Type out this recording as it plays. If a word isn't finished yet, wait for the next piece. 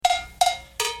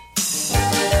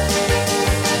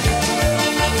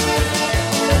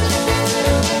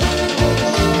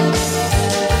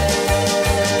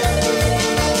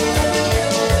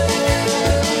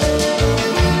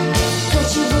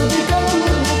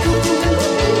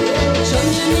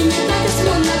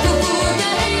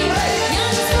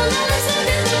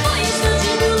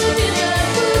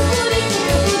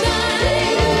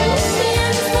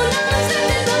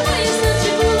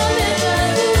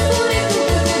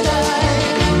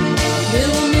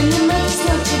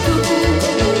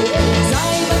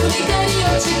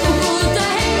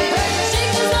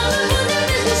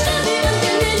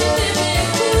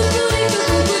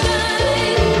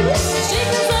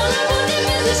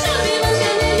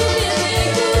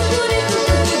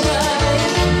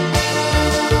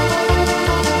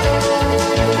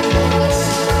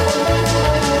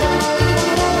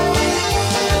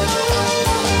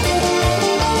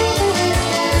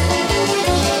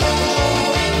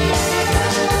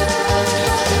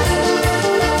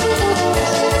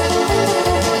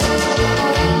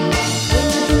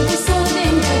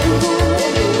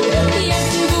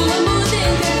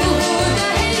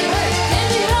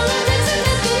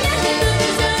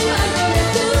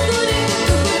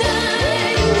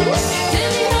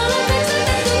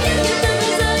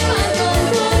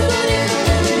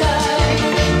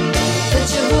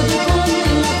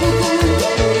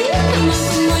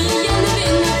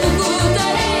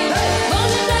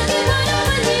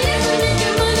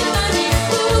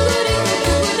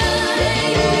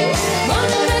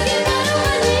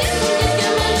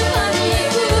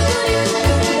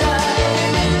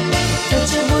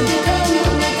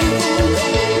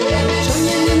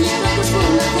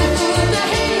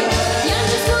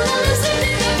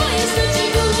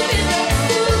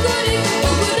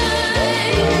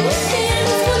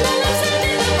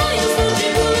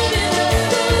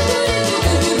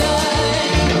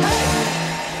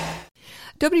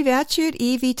Dobry wieczór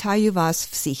I witaаю was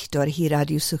всіх, дорогі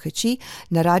радіослухачі,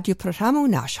 на радіопрограму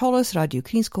 «Наш голос» Радіо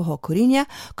Українського коріння,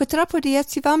 котра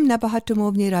подається вам на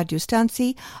багатомовній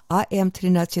радіостанції AM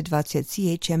 1320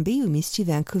 CHMB у місті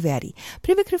Ванкувері.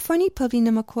 При мікрофоні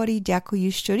Павліна Макорі,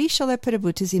 дякую, що рішили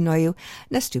перебути зі мною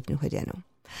наступну годину.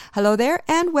 Hello there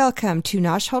and welcome to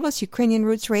Nash Holos Ukrainian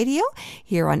Roots Radio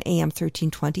here on AM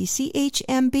 1320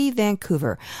 CHMB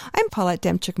Vancouver. I'm Paulette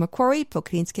Demchuk-Macquarie,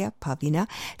 Pokrinskaya Pavlina.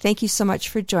 Thank you so much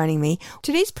for joining me.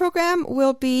 Today's program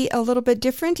will be a little bit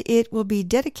different. It will be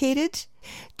dedicated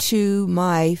to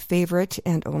my favorite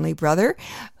and only brother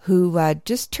who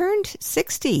just turned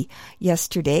 60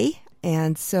 yesterday.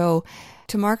 And so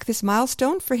to mark this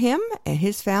milestone for him and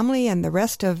his family and the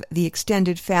rest of the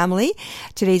extended family,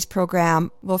 today's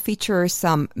program will feature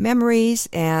some memories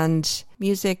and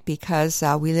music because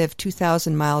we live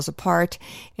 2,000 miles apart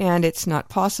and it's not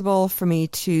possible for me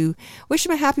to wish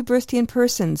him a happy birthday in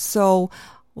person. So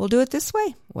we'll do it this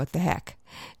way. What the heck?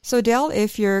 So, Del,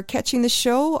 if you're catching the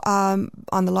show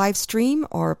on the live stream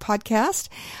or podcast,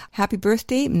 happy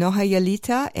birthday, Mnoha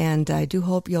Yalita, and I do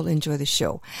hope you'll enjoy the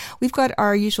show. We've got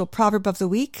our usual proverb of the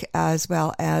week, as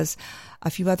well as a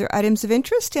few other items of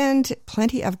interest, and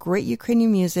plenty of great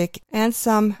Ukrainian music and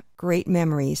some great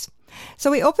memories.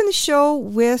 So we open the show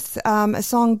with a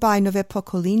song by Nove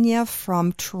Pokolenia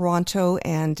from Toronto,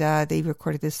 and they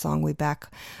recorded this song way back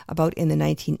about in the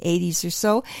 1980s or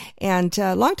so. And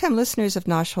longtime listeners of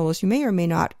Nash Holos, you may or may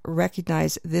not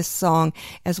recognize this song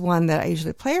as one that I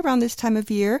usually play around this time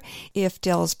of year if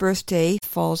Del's birthday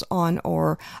falls on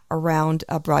or around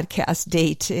a broadcast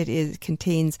date. It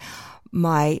contains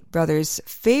my brother's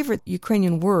favorite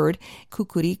Ukrainian word,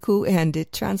 kukuriku, and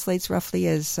it translates roughly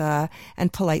as,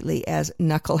 and politely as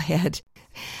knucklehead.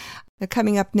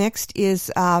 Coming up next is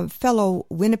fellow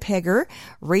Winnipegger,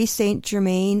 Ray St.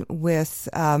 Germain, with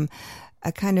a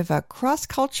kind of a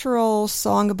cross-cultural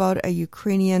song about a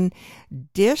Ukrainian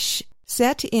dish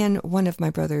set in one of my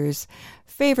brother's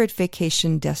favorite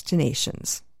vacation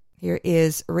destinations. Here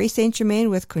is Ray St. Germain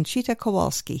with Conchita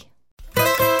Kowalski.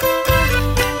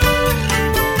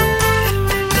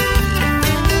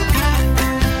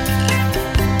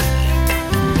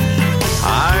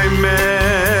 I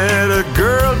met a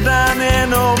girl down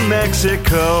in old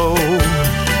Mexico.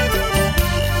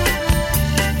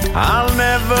 I'll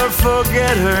never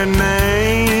forget her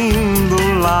name,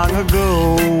 though long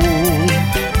ago.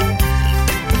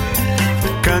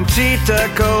 Conchita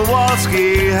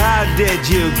Kowalski, how did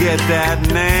you get that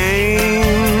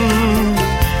name?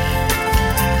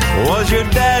 Was your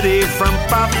daddy from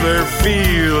Poplar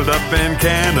Field up in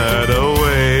Canada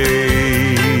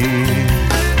way?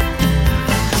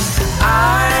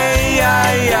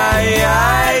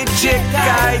 Ay,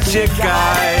 chicay,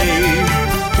 chicay.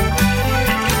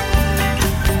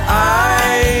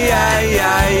 Ay,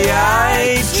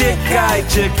 chicay,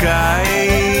 chicay.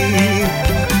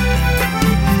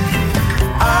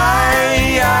 Ay,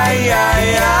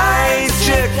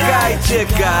 chicay,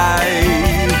 chicay.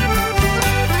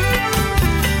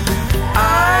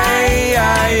 Ay,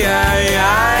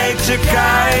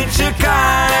 chicay,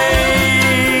 chicay.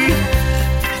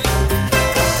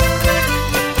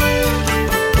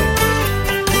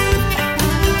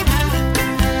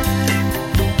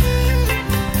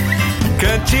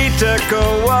 Conchita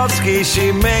Kowalski,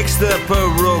 she makes the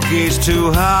pierogies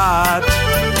too hot.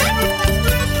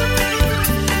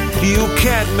 You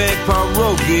can't make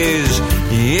pierogies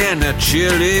in a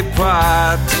chili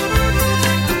pot.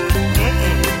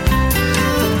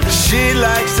 She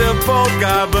likes the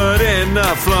polka, but in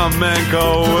a flamenco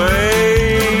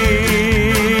way.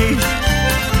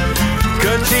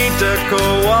 Conchita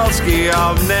Kowalski,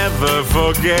 I'll never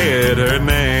forget her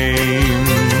name.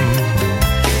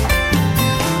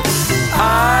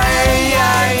 Ay,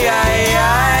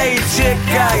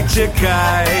 chicay,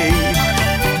 chicay.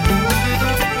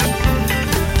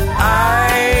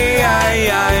 Ay,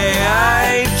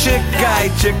 chicay,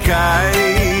 chicay.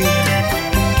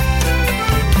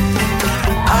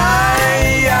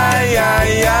 Ay,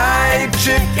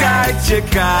 chicay,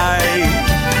 chicay.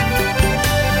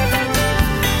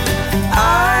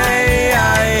 Ay,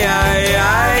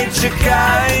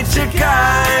 chicay,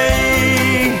 chicay.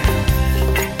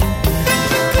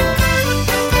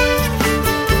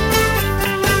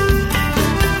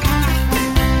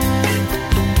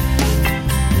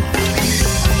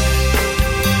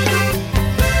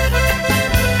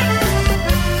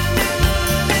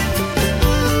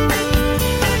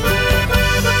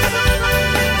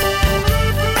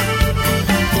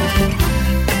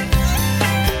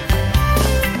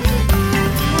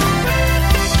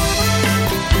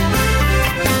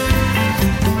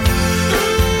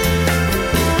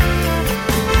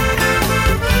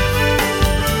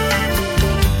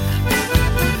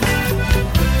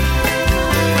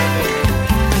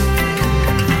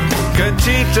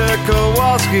 Conchita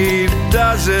Kowalski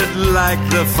doesn't like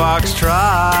the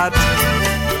foxtrot.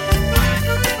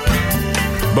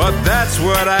 But that's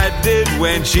what I did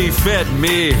when she fed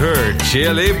me her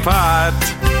chili pot.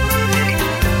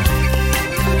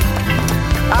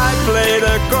 I played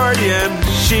accordion,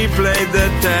 she played the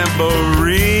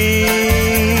tambourine.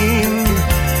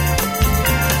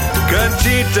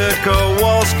 Conchita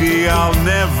Kowalski, I'll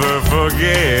never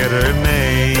forget her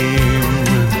name.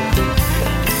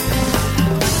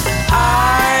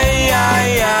 Ay,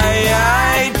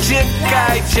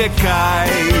 chicay, chicay.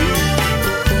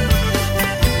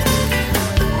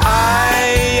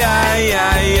 Ay,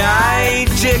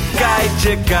 chicay,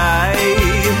 chicay.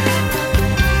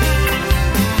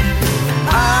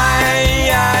 Ay,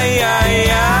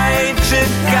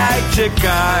 chicay,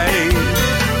 chicay.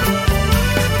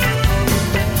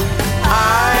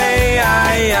 Ay,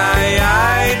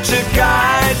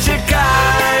 chicay,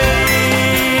 chicay.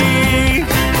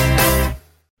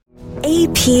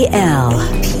 APL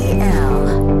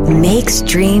makes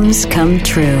dreams come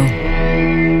true.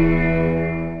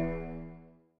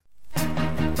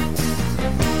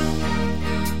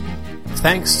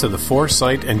 Thanks to the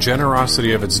foresight and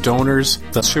generosity of its donors,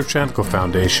 the Shevchenko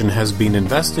Foundation has been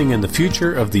investing in the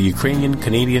future of the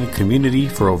Ukrainian-Canadian community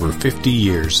for over 50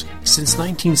 years. Since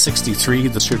 1963,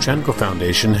 the Shevchenko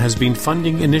Foundation has been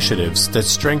funding initiatives that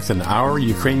strengthen our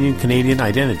Ukrainian-Canadian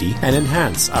identity and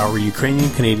enhance our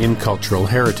Ukrainian-Canadian cultural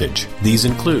heritage. These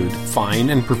include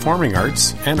fine and performing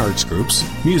arts and arts groups,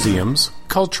 museums,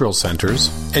 cultural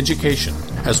centers, education,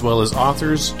 as well as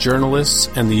authors, journalists,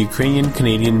 and the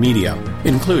Ukrainian-Canadian media,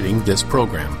 including this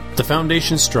program. The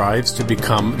Foundation strives to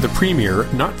become the premier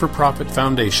not-for-profit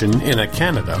foundation in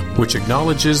Canada, which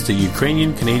acknowledges the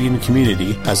Ukrainian-Canadian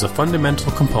community as a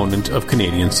fundamental component of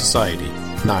Canadian society.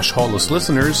 Nash Holos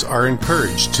listeners are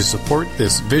encouraged to support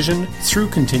this vision through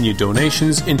continued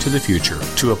donations into the future.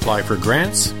 To apply for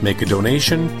grants, make a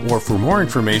donation, or for more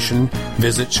information,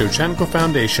 visit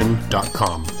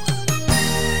ShevchenkoFoundation.com.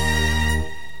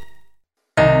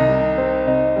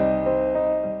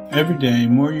 Every day,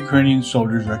 more Ukrainian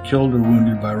soldiers are killed or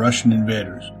wounded by Russian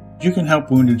invaders. You can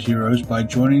help wounded heroes by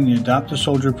joining the Adopt a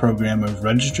Soldier program of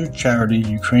registered charity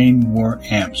Ukraine War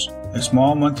AMPS. A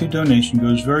small monthly donation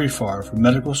goes very far for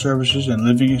medical services and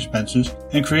living expenses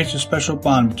and creates a special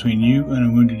bond between you and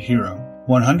a wounded hero.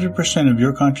 100% of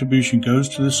your contribution goes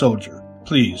to the soldier.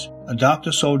 Please, adopt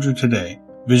a soldier today.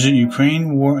 Visit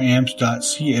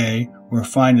UkraineWarAmps.ca or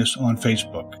find us on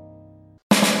Facebook.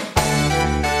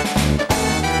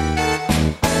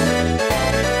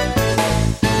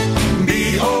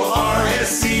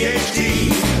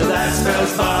 That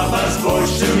spells Baba's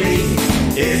Borscht to me.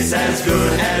 It's as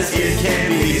good as it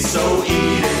can be, so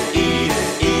eat it, eat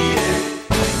it, eat it.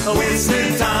 With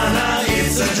Smetana,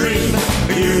 it's a dream.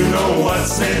 You know what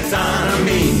Smetana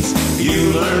means.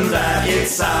 You learn that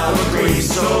it's sour cream,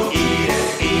 so eat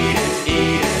it, eat it,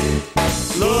 eat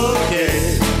it. Look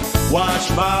it, watch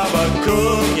Baba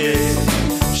cook it.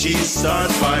 She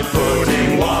starts by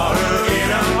putting water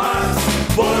in a pot,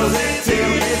 boils it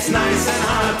till it's nice and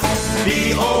hot.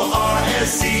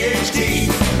 B-O-R-S-C-H-T,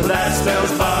 that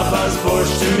spells Baba's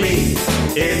Borscht to me.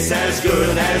 It's as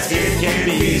good as it can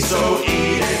be, so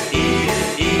eat it, eat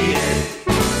it, eat it.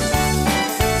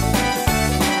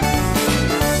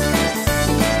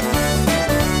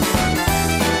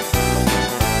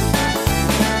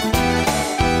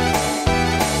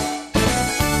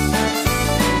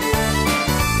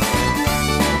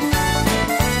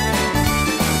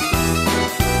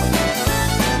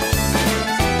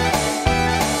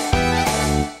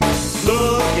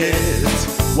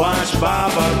 Watch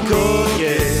Baba cook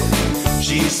it.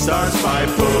 She starts by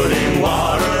putting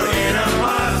water in a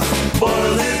pot,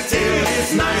 boil it till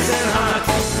it's nice and hot.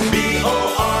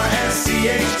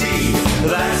 B-O-R-S-C-H-T,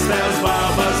 that spells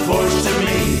Baba's Borscht to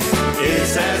me.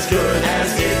 It's as good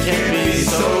as it can be,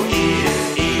 so eat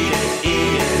it, eat it,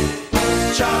 eat it.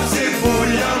 Chop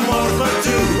cebolla, morkva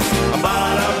too,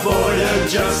 about a boiler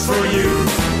just for you.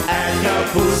 Add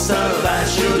kapusta, that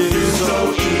should do, so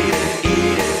eat it,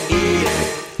 eat it, eat it.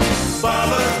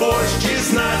 Baba's Borscht is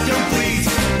not complete,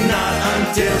 not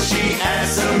until she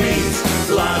adds some meat.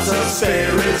 Lots of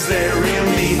spare ribs, they're real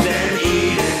meat, then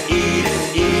eat it, eat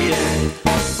it, eat it.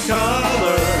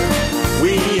 Color,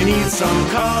 we need some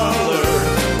color.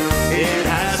 It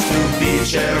has to be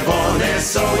chervone,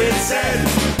 so it said.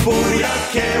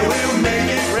 Bouillake will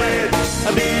make it red.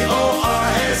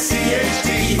 B-O-R-S-C-H-T,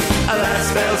 that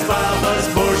spells Baba's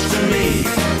Borscht to me.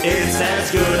 It's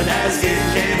as good as it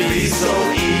can be, so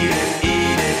eat it,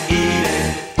 eat it, eat it.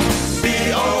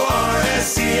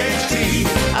 B-O-R-S-C-H-T,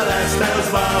 that spells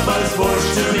Baba's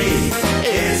Borscht to me.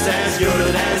 It's as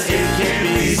good as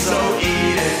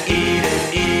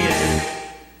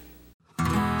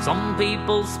Some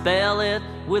people spell it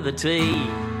with a T.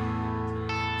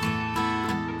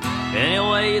 Any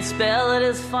way you spell it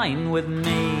is fine with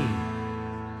me.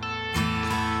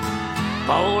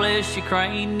 Polish,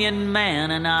 Ukrainian,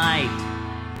 Mennonite.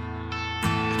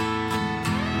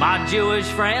 My Jewish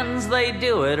friends, they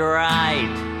do it right.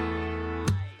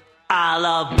 I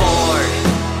love borscht.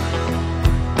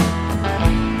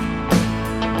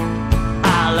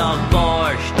 I love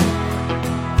borscht.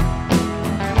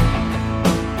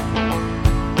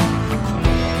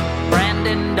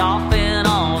 Brandon Dolphin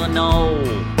on the knoll.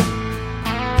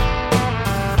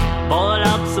 Boil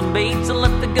up some beets and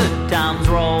let the good times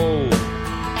roll.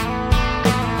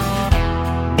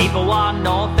 Neepawa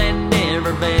North and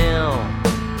Niverville.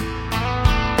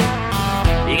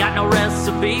 You got no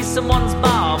recipe, someone's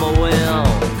Baba will.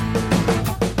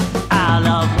 I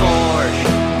love borscht.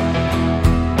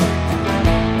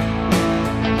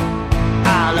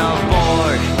 I love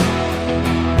borscht.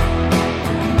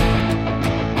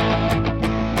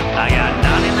 I got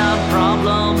 99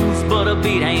 problems, but a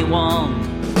beat ain't one.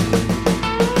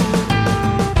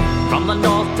 From the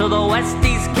north to the west,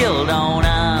 he's killed on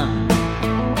none.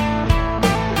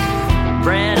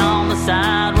 Bread on the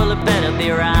side, well, it better be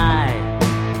right.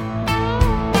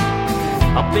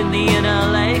 Up in the inner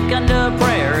lake under a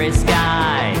prairie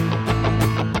sky.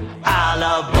 I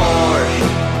love borscht.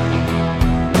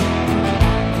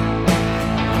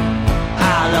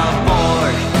 I love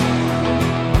borscht.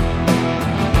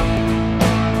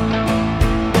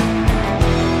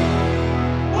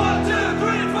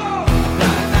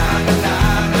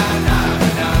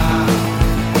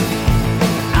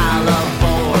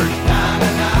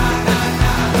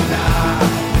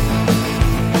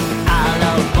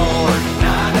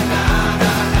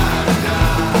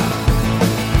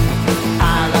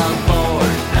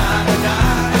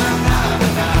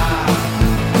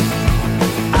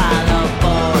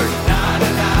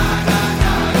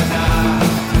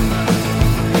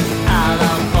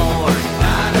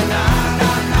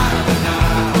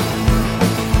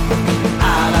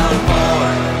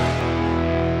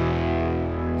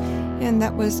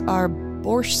 Was our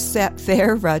borscht set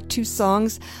there, 2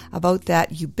 songs about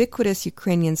that ubiquitous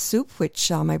Ukrainian soup,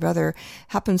 which my brother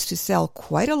happens to sell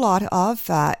quite a lot of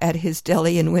at his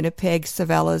deli in Winnipeg,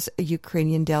 Savella's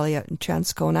Ukrainian Deli out in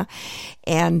Transcona.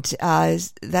 And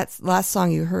that last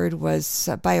song you heard was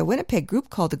by a Winnipeg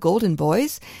group called the Golden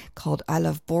Boys, called I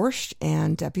Love Borscht.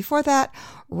 And before that,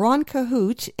 Ron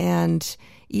Cahoot and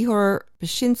Ihor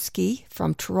Bashinsky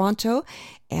from Toronto,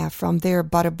 from their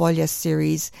Barabolya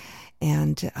series,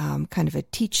 and kind of a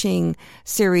teaching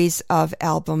series of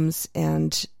albums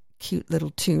and cute little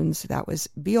tunes. That was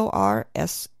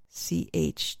B-O-R-S-C-H-T.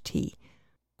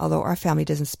 Although our family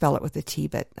doesn't spell it with a T,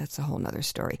 but that's a whole nother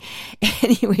story.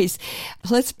 Anyways,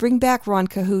 let's bring back Ron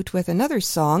Cahoot with another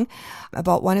song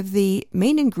about one of the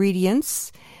main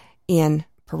ingredients in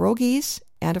pierogies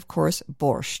and, of course,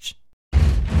 borscht.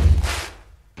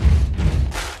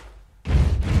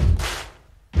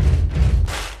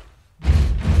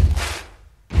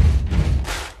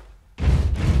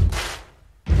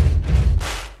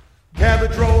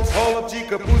 Cabbage rolls, holubchi,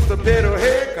 kapusta,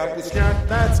 pierogi, kapusniak,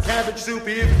 that's cabbage soup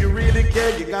if you really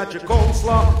care. You got your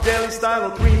coleslaw, deli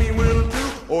style or creamy will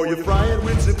do, or you fry it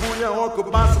with cibulla or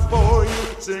kielbasa for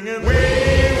you, singing, we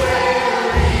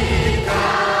will eat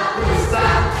kapusta.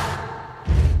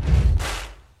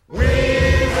 We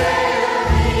will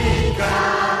eat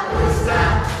kapusta.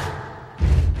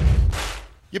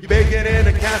 You bake it in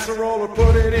a casserole or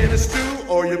put it in a stew,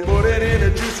 or you put it in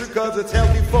a juicer cause it's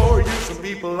healthy for you. Some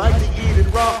people like to eat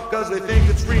it raw cause they think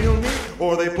it's real meat,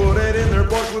 or they put it in their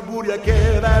borscht with buryak,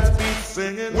 that's beef,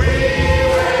 singing, we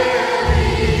will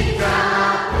eat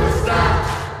kapusta.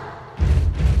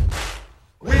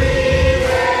 We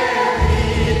will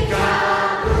eat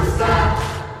kapusta.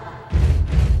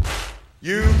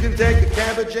 You can take the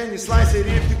cabbage and you slice it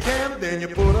if you can, then you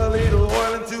put a little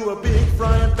oil into a big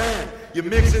frying pan. You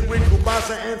mix it with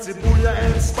kielbasa and cibulla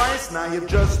and spice. Now you've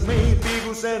just made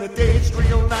bigos and it tastes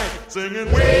real nice, singing,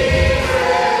 we will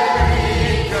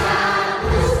eat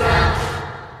kapusta.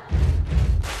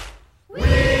 We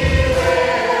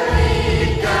will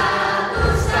eat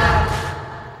kapusta.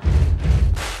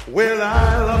 Well,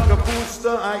 I love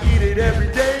kapusta, I eat it every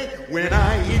day. When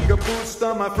I eat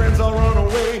kapusta, my friends all run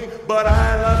away. But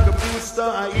I love kapusta,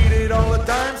 I eat it all the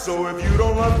time. So if you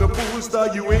don't love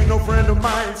kapusta, you ain't no friend of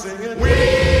mine, singing, we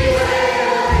will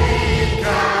eat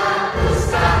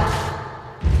kapusta.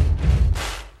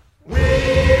 We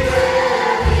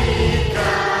will eat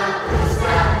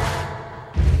kapusta.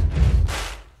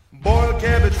 Boiled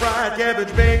cabbage, fried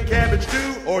cabbage, baked cabbage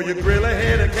too, or you grill a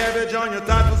head of cabbage on your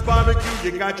tacos barbecue.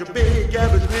 barbecue. You got your big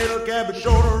cabbage, middle cabbage,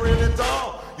 shorter and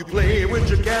tall. You play with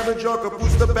your cabbage or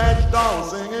kapusta patch doll,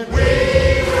 singing, "We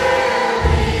will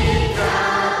eat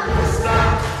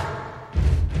kapusta.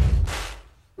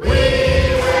 We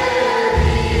will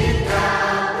eat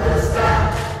kapusta.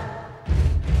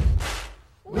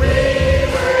 We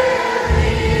will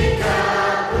eat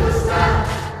kapusta.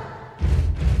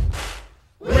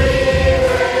 We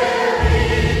will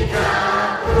eat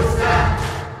kapusta."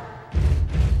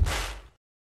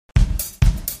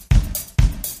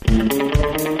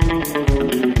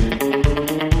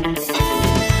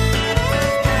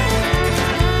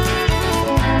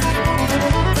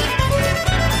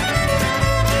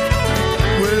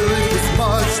 Well, it was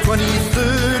March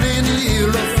 23rd in the year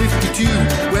of 52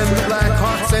 when the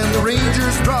Blackhawks and the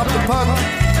Rangers dropped the puck.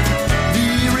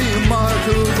 The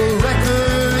remarkable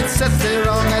record set there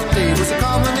on that day was a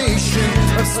combination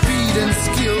of speed and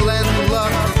skill and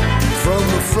luck. From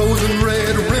the frozen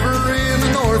Red River in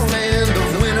the north end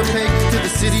of Winnipeg to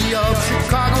the city of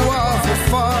Chicago awful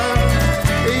far,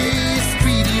 a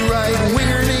speedy right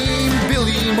winger named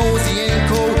Billy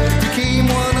Mosienko became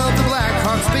one of the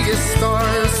Blackhawks' biggest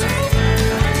stars.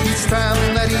 Each time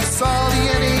that he saw the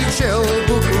NHL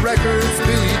book of records,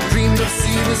 Billy dreamed of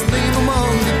seeing his name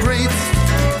among the greats.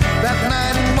 That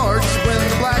night in March when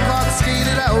the Blackhawks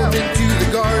skated out into the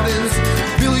gardens,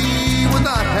 Billy would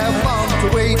not have long to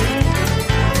wait.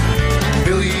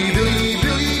 Billy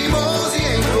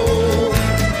Mosienko,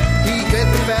 he got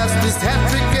the fastest hat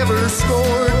trick ever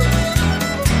scored.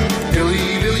 Billy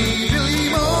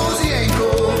Mosienko,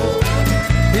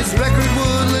 his record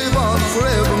would live on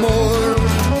forevermore.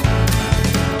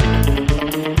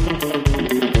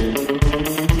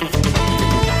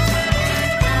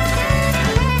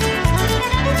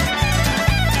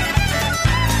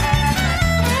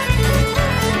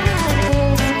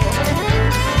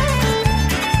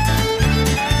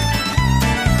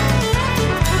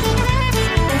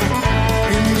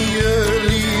 In the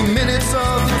early minutes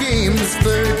of the game's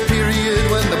third period,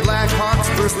 when the Blackhawks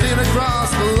burst in across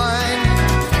the line,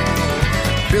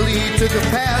 Billy took a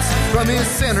pass from his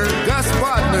center, Gus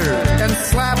Bodner, and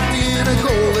slapped in a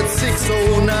goal at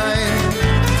 6:09.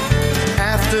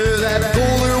 After that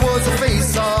goal, there was a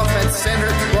face-off at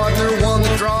center. Bodner won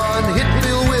the draw and hit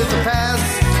Bill with a pass.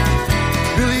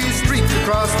 Billy streaked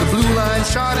across the blue line,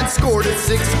 shot and scored at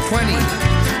 6:20.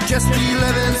 Just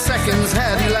 11 seconds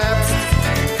had elapsed.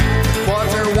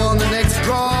 Bodner won the next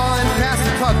draw and passed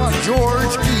the puck to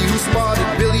George Key, who spotted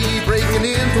Billy breaking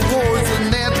in towards the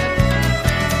net.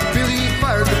 Billy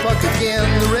fired the puck again.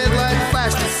 The red light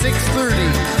flashed at 6:30.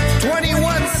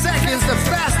 21 seconds, the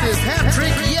fastest hat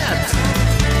trick yet.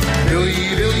 Billy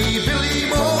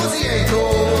Mosienko,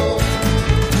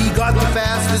 he got the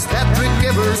fastest hat trick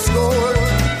ever scored.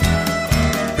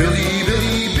 Billy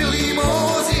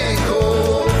Mosienko,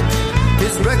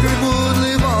 his record would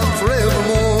live on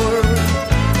forevermore.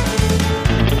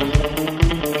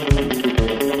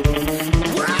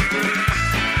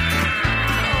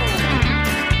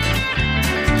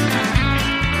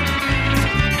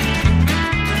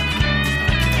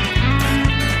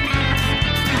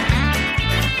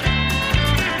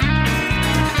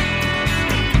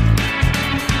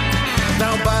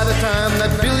 Now by the time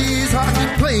that Billy's hockey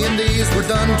playing days were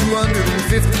done,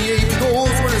 258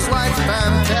 goals were his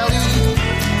lifetime tally.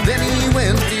 Then he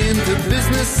went into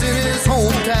business in his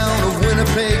hometown of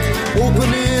Winnipeg,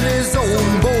 opening his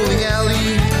own bowling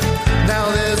alley. Now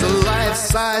there's a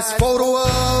life-size photo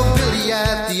of Billy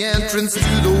at the entrance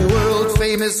to the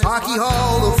world-famous Hockey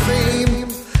Hall of Fame.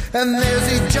 And there's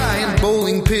a giant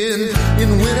bowling pin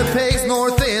in Winnipeg's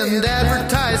North End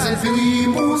advertising Billy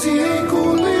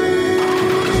Mosienko lives.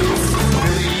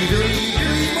 Billy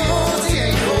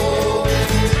Mosienko,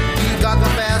 he got the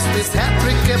fastest hat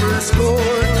trick ever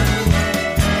scored.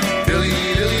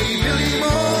 Billy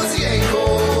Mosienko,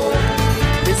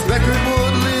 his record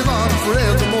would live on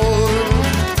forevermore.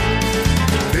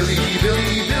 Billy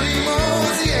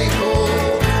Mosienko,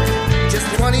 just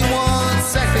 21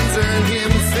 seconds earned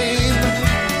him fame.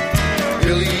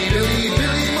 Billy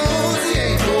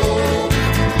Mosienko,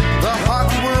 the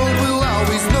hockey world will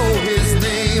always know his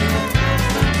name.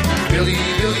 Billy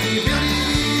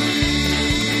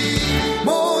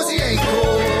Mosienko.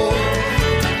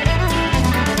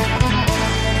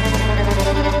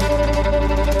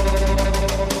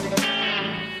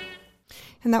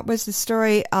 And that was the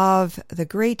story of the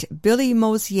great Billy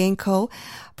Mosienko,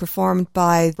 performed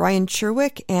by Ryan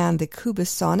Sherwick and the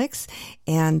Kubasonics.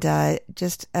 And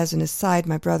just as an aside,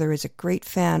 my brother is a great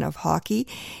fan of hockey.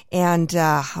 And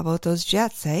how about those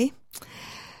Jets, eh?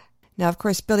 Now, of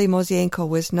course, Billy Mosienko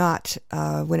was not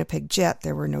a Winnipeg Jet.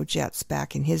 There were no Jets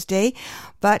back in his day.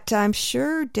 But I'm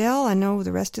sure Del, I know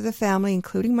the rest of the family,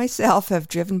 including myself, have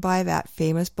driven by that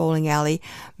famous bowling alley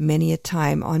many a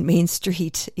time on Main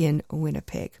Street in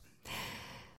Winnipeg.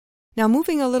 Now,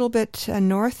 moving a little bit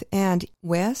north and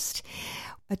west,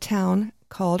 a town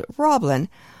called Roblin,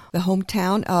 the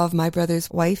hometown of my brother's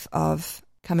wife of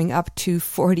coming up to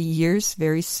 40 years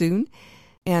very soon.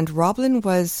 And Roblin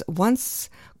was once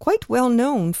quite well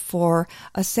known for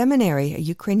a seminary, a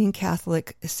Ukrainian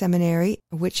Catholic seminary,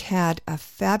 which had a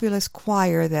fabulous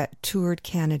choir that toured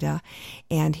Canada.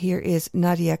 And here is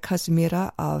Nadia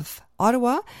Kazimira of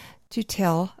Ottawa to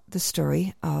tell the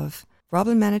story of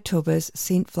Roblin, Manitoba's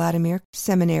St. Vladimir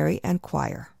Seminary and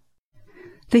Choir.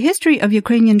 The history of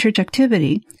Ukrainian church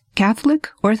activity, Catholic,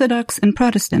 Orthodox, and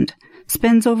Protestant,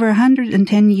 spans over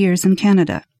 110 years in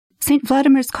Canada. St.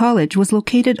 Vladimir's College was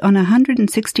located on a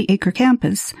 160-acre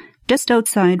campus just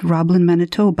outside Roblin,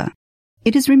 Manitoba.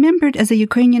 It is remembered as a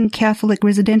Ukrainian Catholic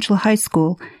residential high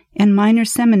school and minor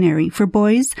seminary for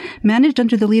boys managed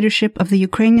under the leadership of the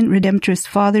Ukrainian Redemptorist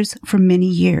Fathers for many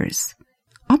years.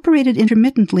 Operated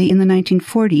intermittently in the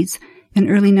 1940s and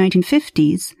early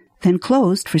 1950s, then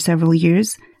closed for several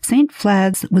years, St.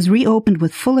 Vlad's was reopened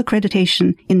with full accreditation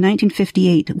in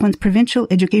 1958 once provincial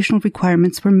educational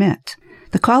requirements were met.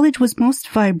 The college was most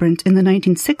vibrant in the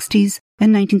 1960s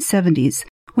and 1970s,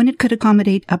 when it could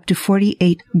accommodate up to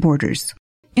 48 boarders.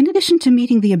 In addition to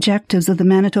meeting the objectives of the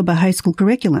Manitoba high school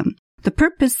curriculum, the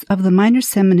purpose of the minor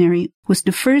seminary was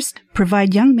to first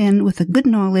provide young men with a good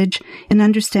knowledge and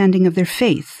understanding of their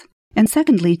faith, and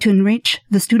secondly, to enrich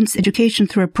the students' education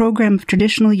through a program of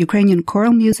traditional Ukrainian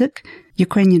choral music,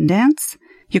 Ukrainian dance,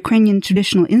 Ukrainian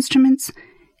traditional instruments,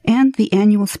 and the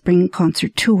annual spring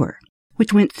concert tour,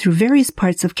 which went through various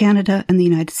parts of Canada and the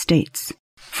United States.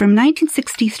 From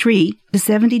 1963 to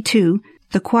 72,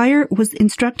 the choir was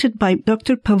instructed by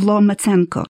Dr. Pavlo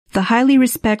Matsenko, the highly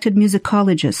respected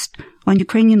musicologist on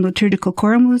Ukrainian liturgical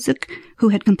choral music, who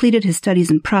had completed his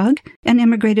studies in Prague and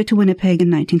emigrated to Winnipeg in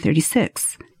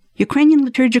 1936. Ukrainian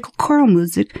liturgical choral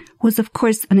music was, of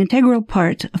course, an integral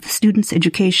part of the students'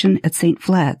 education at St.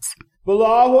 Vlad's.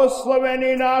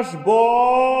 Благословений наш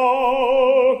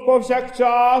Бог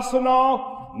повсякчасно,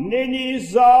 нині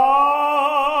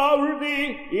завжди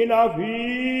і навіки.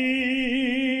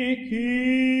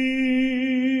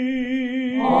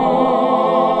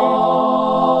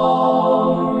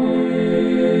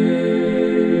 Амінь.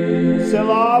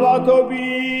 Слава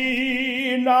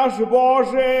Тобі, наш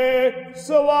Боже,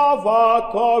 слава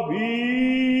Тобі.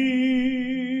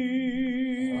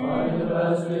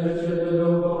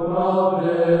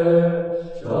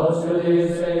 Що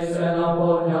святися і все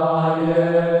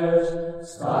наповняєш,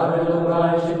 скарби добра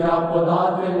і життя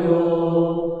подателю,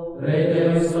 прийди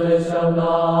виселися в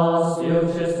нас і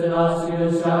очисти нас від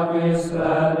усякої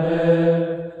скверни,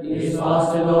 і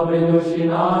спаси добрі душі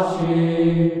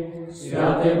наші.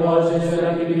 Святий Боже,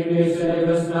 святий кріпкий, святий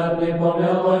безсмертний,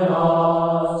 помилуй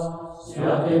нас.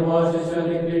 Святий Боже,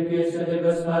 святий кріпкий, святий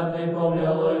безсмертний,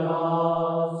 помилуй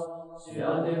нас.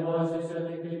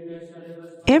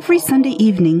 Every Sunday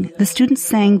evening, the students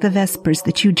sang the Vespers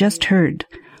that you just heard,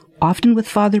 often with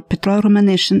Father Petro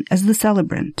Romanishin as the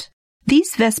celebrant.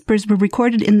 These Vespers were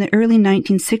recorded in the early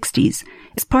 1960s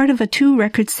as part of a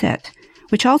 2-record set,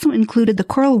 which also included the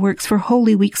choral works for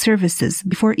Holy Week services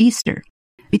before Easter,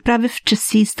 відправив в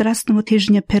часі Страсного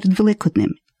тижня перед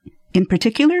Великоднем. In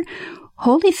particular,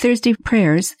 Holy Thursday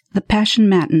prayers, the Passion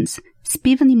Matins,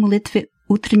 співані молитви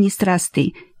утренні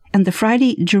страсти, and the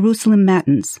Friday Jerusalem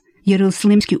Matins,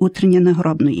 Єрусалимські утрення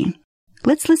нагробної.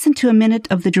 Let's listen to a minute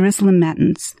of the Jerusalem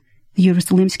Matins, the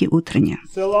Єрусалимські утрення.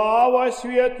 Слава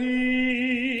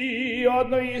святій,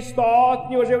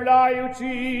 одноістотні оживляючи,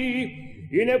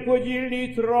 і неподільній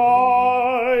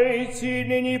Тройці,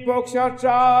 нині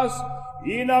повсякчас,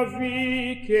 і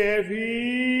навіки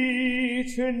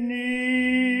вічні.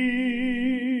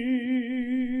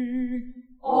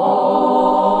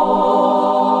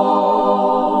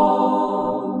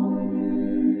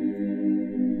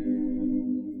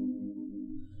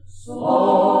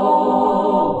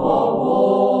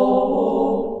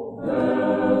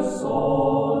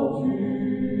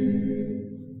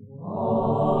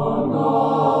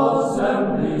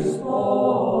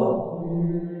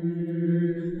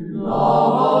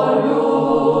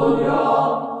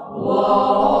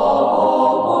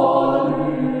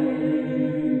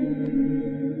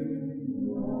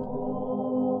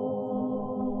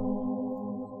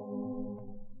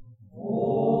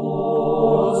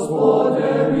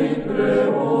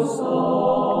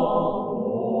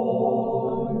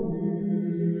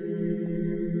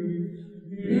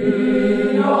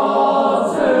 Yeah.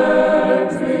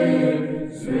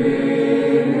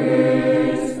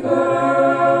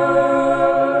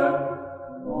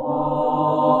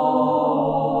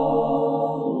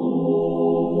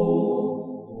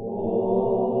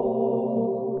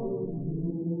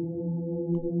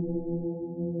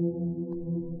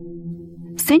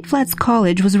 St. Vlad's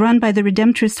College was run by the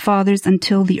Redemptorist Fathers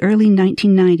until the early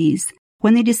 1990s,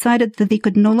 when they decided that they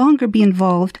could no longer be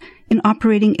involved in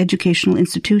operating educational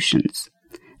institutions.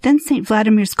 Then St.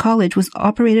 Vladimir's College was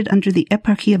operated under the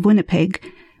Eparchy of Winnipeg,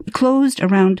 but closed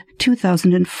around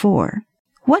 2004.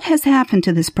 What has happened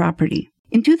to this property?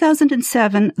 In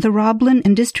 2007, the Roblin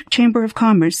and District Chamber of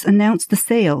Commerce announced the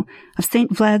sale of St.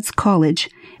 Vlad's College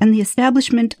and the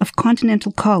establishment of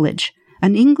Continental College,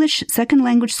 an English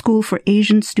second-language school for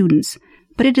Asian students,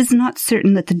 but it is not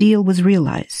certain that the deal was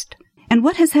realized. And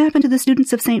what has happened to the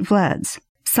students of St. Vlad's?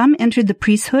 Some entered the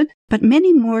priesthood, but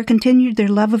many more continued their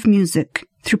love of music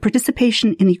through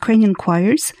participation in Ukrainian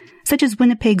choirs, such as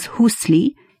Winnipeg's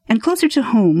Husli, and closer to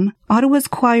home, Ottawa's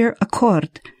choir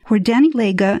Accord, where Danny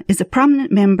Lega is a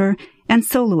prominent member and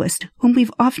soloist whom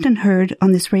we've often heard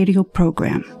on this radio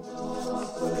program.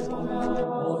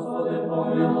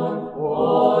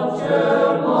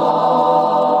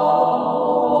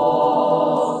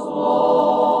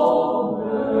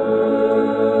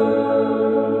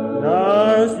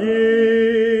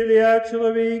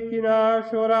 Чоловіки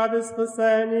нашого ради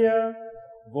спасення,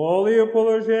 волею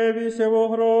положився во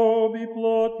гробі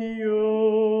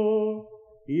плотію,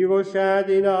 і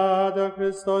вощаді нада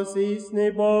Христос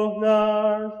істинний Бог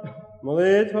наш,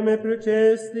 молитвами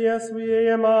причистия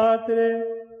своєї Матері,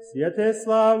 святе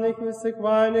славних і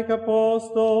всехвальних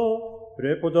апостол,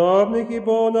 преподобних і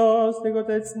богоносних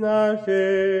Отець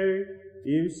наших,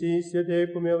 і всі святі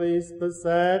помили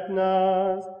спасет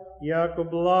нас, яко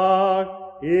благ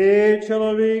і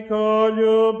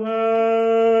чоловіколюбець.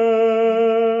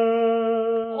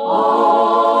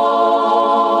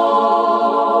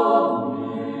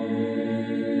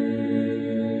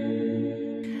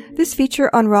 This feature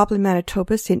on Roblin,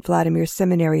 Manitoba's St. Vladimir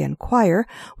Seminary and Choir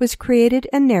was created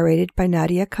and narrated by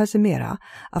Nadia Kazimira,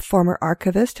 a former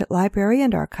archivist at Library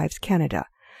and Archives Canada.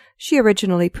 She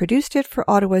originally produced it for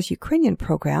Ottawa's Ukrainian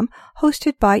program,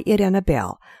 hosted by Irena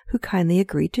Bell, who kindly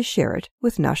agreed to share it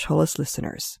with Nash Holos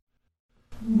listeners.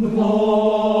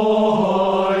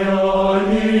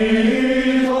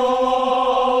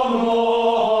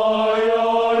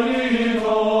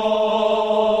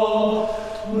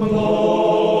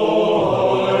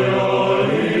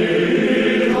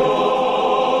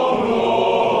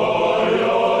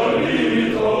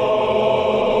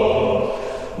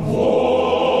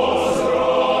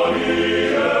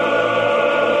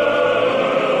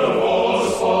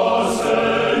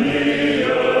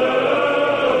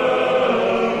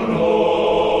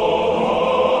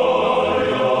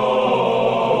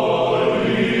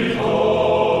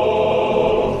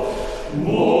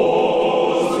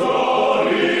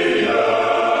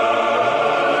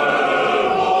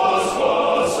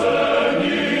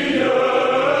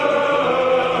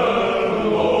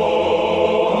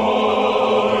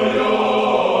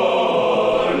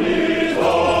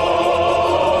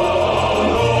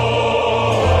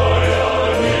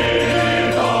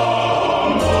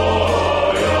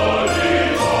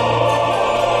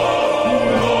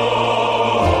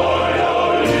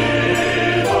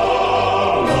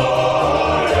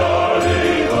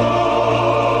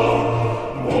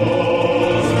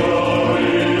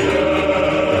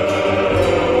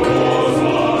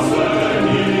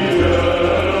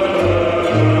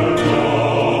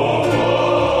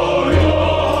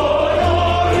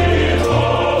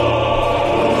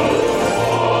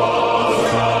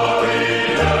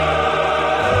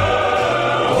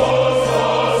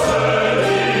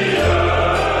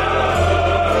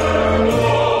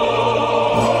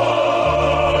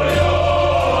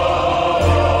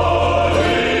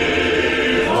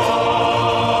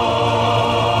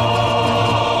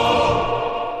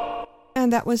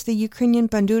 That was the Ukrainian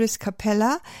Banduras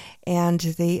Kapella, and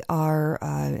they are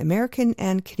American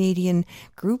and Canadian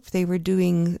group. They were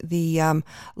doing the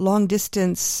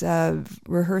long-distance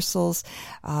rehearsals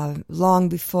long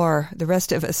before the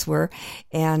rest of us were,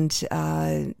 and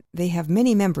they have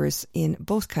many members in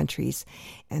both countries.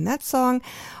 And that song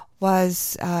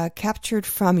was captured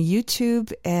from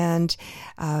YouTube, and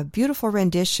a beautiful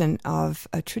rendition of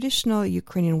a traditional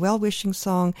Ukrainian well-wishing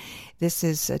song. This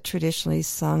is traditionally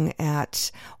sung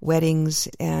at weddings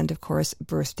and, of course,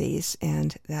 birthdays,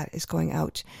 and that is going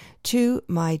out to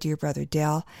my dear brother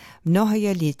Del.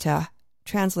 Mnohaya lita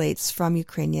translates from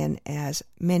Ukrainian as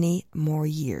many more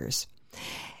years.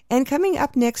 And coming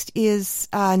up next is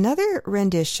another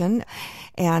rendition,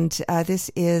 and this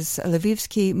is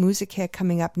Lvivsky Muzike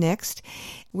coming up next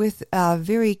with a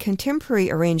very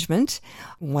contemporary arrangement,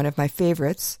 one of my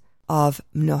favorites, of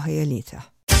Mnohaya lita.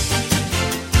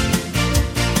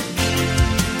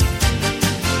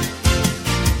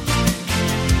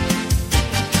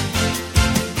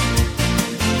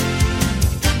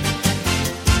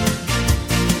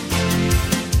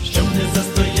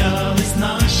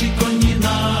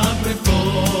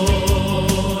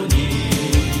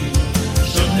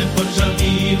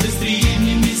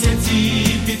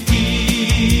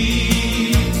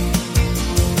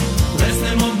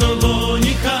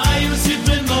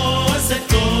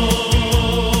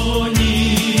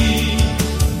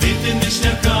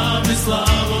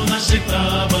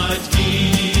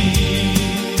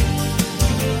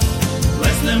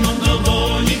 терном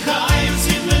долоні, хай у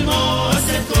світ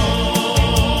виносять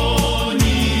коні,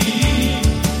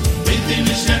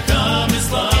 битими шляхами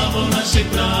славу наших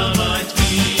прабатьків.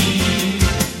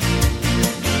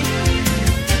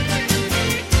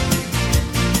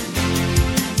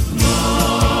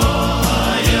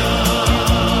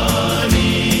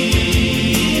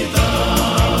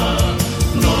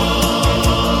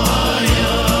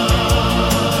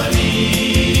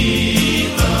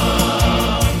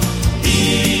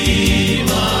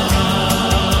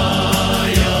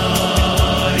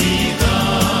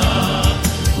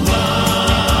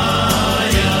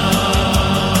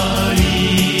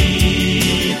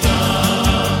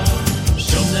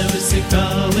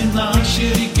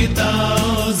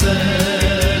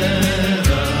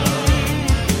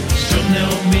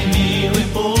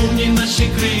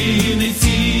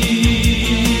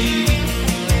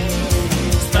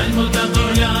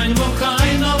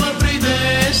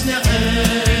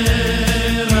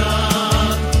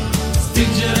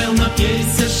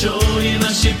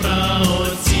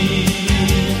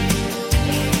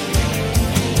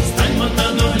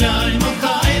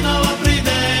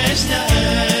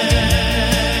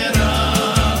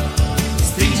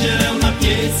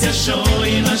 Що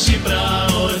і наші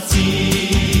праотці.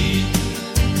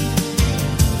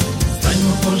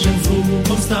 Станьмо кожен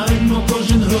звуком, станьмо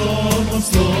кожен громом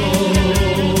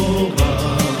слова.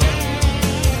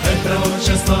 Хай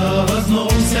праотча слава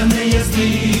знов сягне з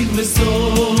них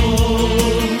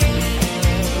висот.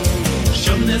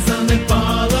 Щоб не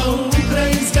занепала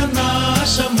українська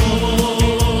наша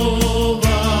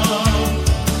мова,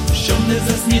 щоб не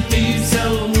заснітився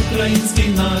український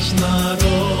наш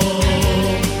народ.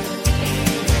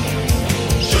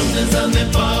 Не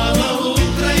занепала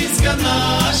українська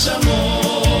наша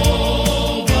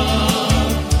мова,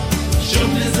 щоб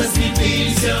не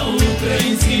засвітився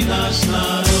український наш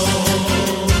народ.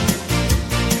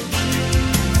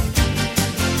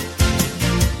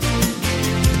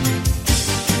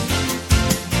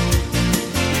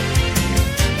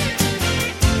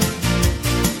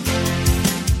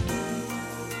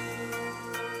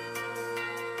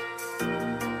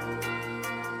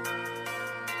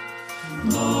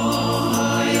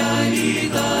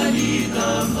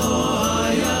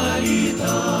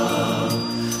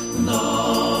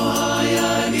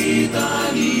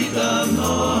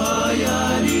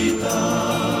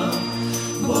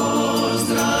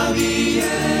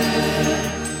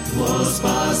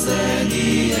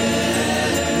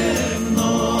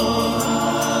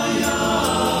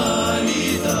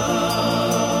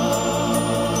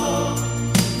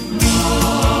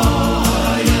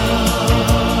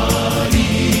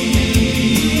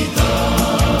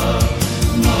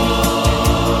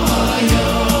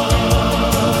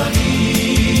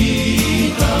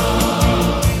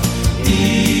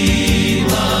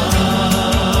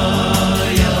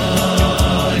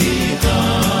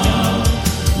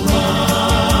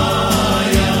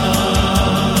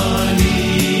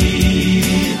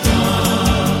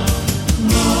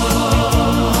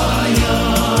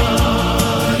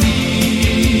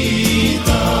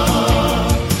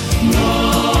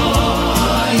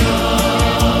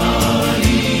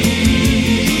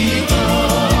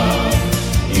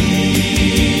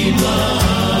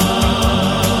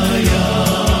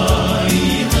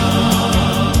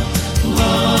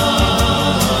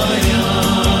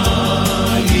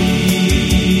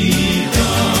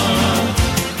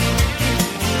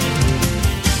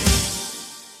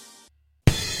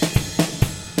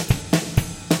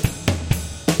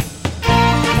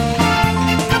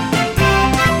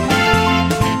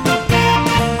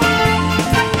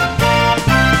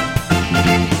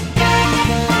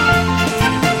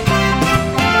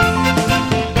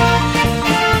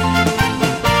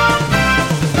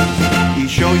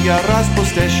 Я раз по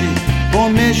стежі, по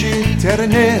межі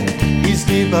терни, і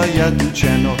співає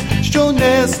дівчино, що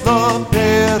несла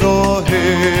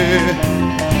пироги.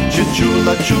 Чи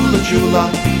чула, чула, чула,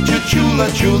 чи чула,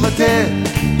 чула те,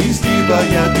 і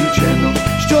співає дівчино,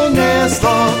 що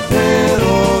несла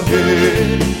пироги.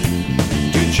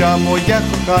 Дівча моя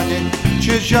кохане,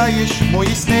 чи жаєш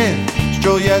мої сни,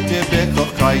 що я тебе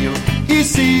кохаю, і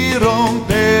сиром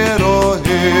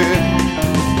пироги.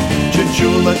 Чи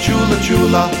чула, чула,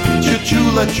 чула, чи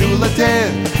чула, чула те,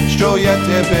 що я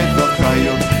тебе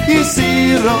кохаю, і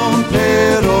сиром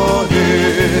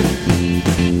пироги.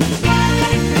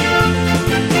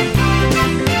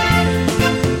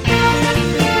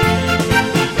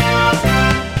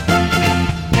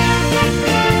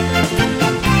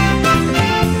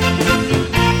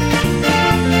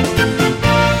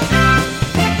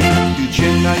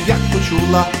 Дівчина як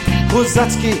почула,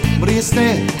 козацькі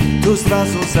мрісне, то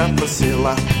зразу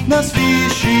запросила на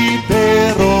свіжі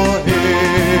пироги.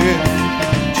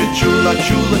 Чи чула,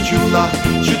 чула, чула,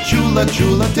 чи чула,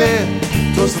 чула те,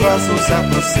 то зразу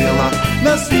запросила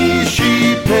на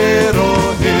свіжі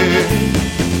пироги.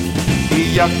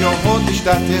 І як його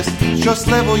діждатись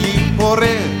щасливої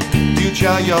пори,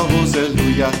 дівча його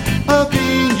зелуя, а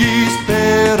він їсть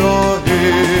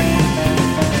пироги.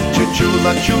 Чи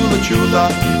чула, чула, чула,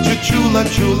 чи чула,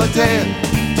 чула те,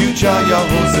 дівча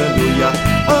його зелуя,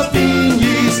 а він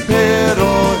їсть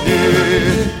пироги.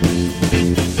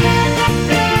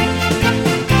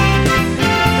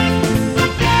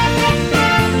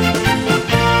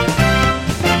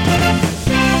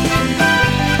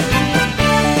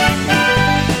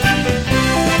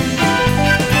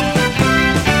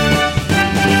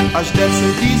 Аж де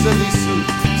це із лісу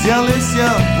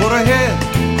взялися вороги,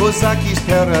 козаки з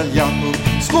переляку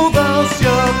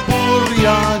сховався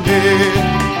бур'яни.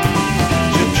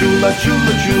 Чи чула,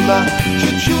 чула, чула,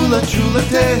 чи чула, чула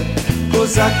те,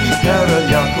 козаки з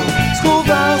переляку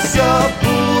сховався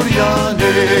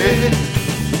бур'яни.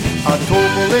 А то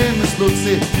були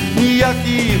мислуці,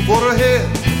 ніякі вороги,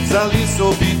 взяли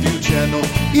собі дівчину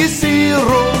і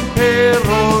сиром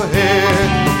пироги.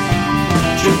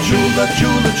 Чи чула,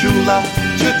 чула, чула,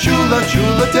 чи чула,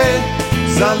 чула те,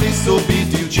 взяли собі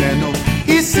дівчину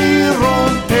і сиром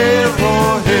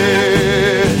пироги.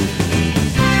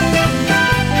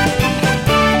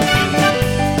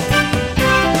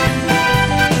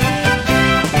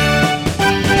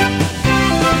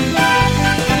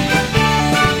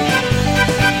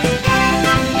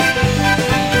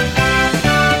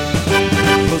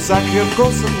 Козак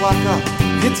гірко заплакав,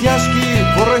 від тяжкі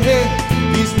вороги,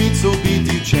 візьміть собі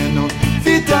дівчину,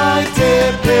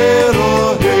 віддайте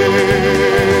пироги.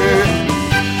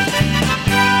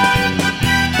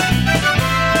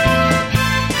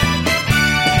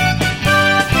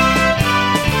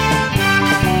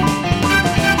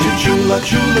 Чи чула,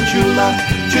 чула, чула,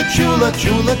 чи чула,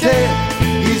 чула те,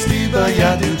 із діва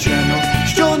я дівчину,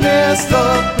 що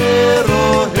несла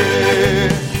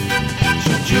пироги.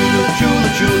 Чи чула, чула,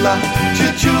 чула,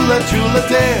 чи чула, чула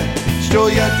те, що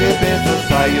я тебе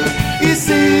кохаю і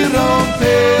сиром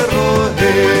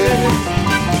пироги.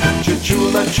 Чи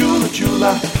чула, чула,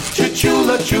 чула, чи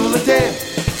чула, чула те,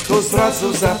 то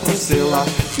зразу запросила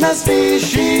на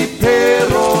свіжі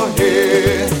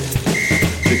пироги.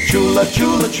 Чи чула,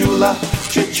 чула, чула,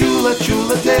 чи чула,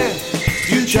 чула те,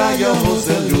 дівча його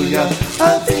зелуя,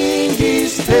 а він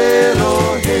їсть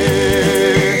пироги.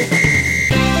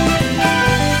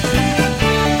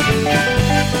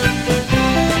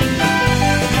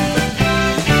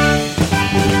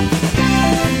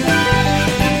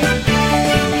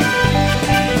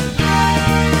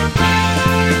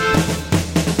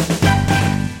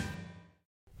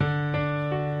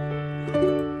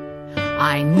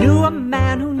 I knew a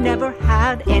man who never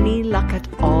had any luck at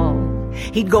all.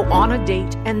 He'd go on a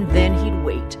date and then he'd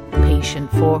wait, patient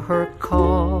for her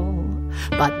call.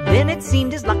 But then it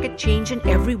seemed his luck had changed and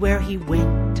everywhere he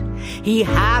went, he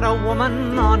had a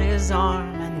woman on his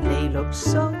arm and they looked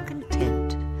so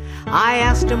content. I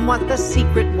asked him what the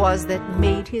secret was that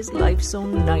made his life so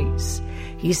nice.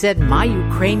 He said, my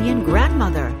Ukrainian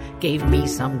grandmother gave me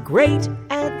some great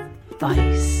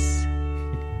advice.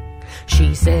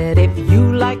 She said, if you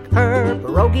like her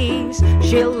pierogies,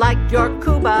 she'll like your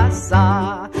kubasa.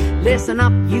 Listen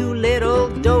up, you little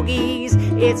dogies,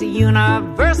 it's a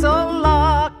universal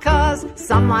law. 'Cause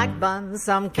some like buns,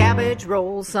 some cabbage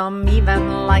rolls, some even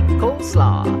like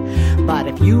coleslaw. But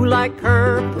if you like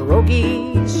her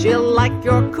pierogies, she'll like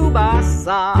your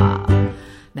kubasa.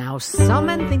 Now some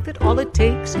men think that all it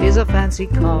takes is a fancy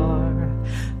car.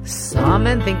 Some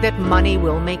men think that money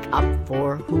will make up for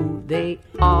who they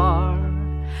are.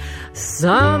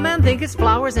 Some men think it's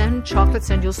flowers and chocolates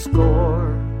and you'll score.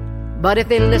 But if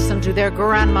they listen to their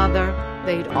grandmother,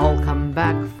 they'd all come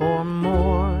back for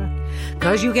more.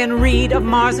 'Cause you can read of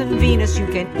Mars and Venus, you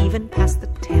can even pass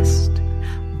the test.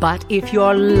 But if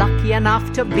you're lucky enough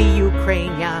to be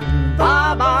Ukrainian,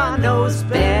 Baba knows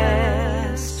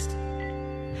best.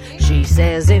 She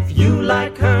says if you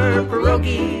like her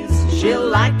pierogies, she'll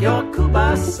like your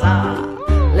kubasa.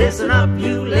 Listen up,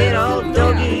 you little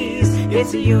doggies,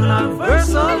 it's a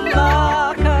universal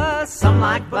law. 'Cause some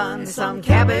like buns, some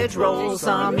cabbage rolls,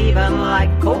 some even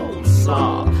like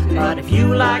coleslaw. But if you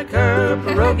like her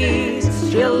pierogies,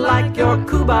 she'll like your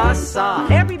kubasa.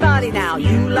 Everybody now,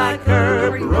 you like her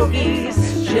pierogies,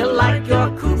 she'll like your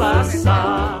kubasa.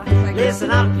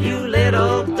 Listen up, you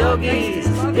little doggies,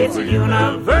 it's a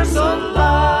universal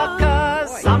law.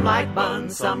 'Cause Some like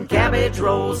buns, some cabbage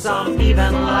rolls, some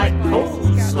even like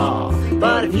coleslaw.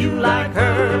 But if you like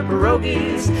her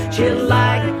pierogies, she'll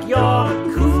like your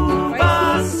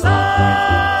kubasa.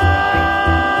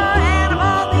 And of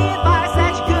all the advice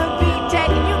that you could be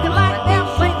taking, you can like them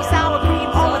plain with sour cream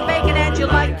or with bacon, and you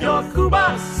like your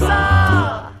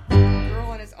kubasa.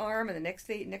 Girl on his arm, and the next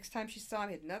time she saw him,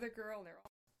 he had another girl, and they're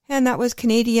all... And that was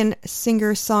Canadian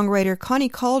singer-songwriter Connie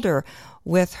Calder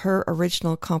with her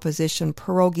original composition,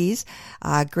 Pierogies.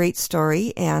 Great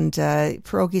story. And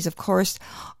pierogies, of course,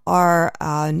 are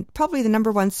probably the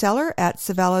number one seller at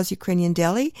Savala's Ukrainian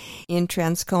Deli in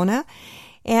Transcona.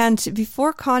 And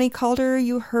before Connie Calder,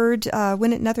 you heard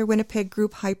another Winnipeg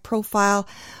group, High Profile,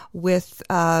 with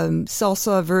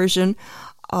salsa version,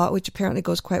 which apparently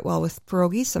goes quite well with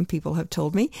pierogies, some people have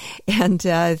told me. And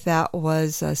that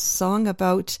was a song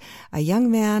about a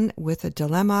young man with a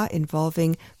dilemma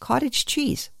involving cottage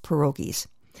cheese pierogies.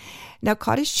 Now,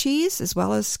 cottage cheese, as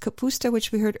well as kapusta,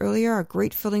 which we heard earlier, are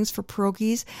great fillings for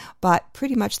pierogies, but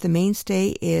pretty much the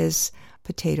mainstay is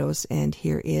potatoes. And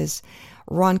here is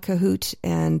Ron Cahoot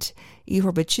and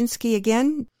Ihor Baczynski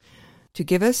again to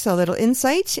give us a little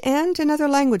insight and another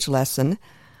language lesson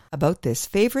about this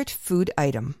favorite food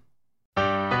item.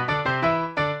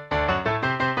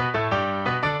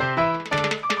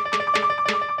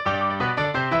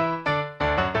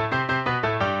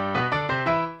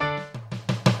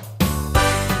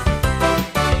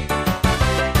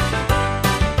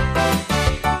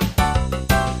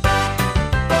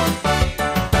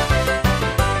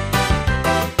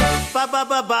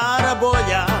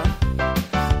 Baraboya,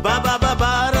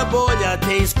 baraboya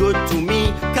tastes good to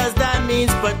me, cause that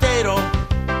means potato.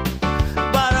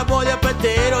 Baraboya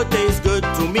potato tastes good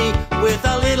to me, with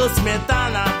a little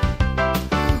smetana.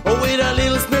 Oh, with a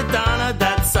little smetana,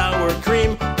 that's sour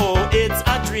cream. Oh, it's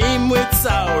a dream with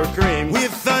sour cream.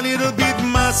 With a little bit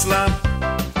masla,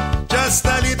 just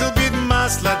a little bit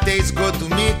masla tastes good to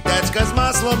me, that's cause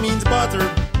masla means butter.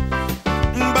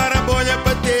 Baraboya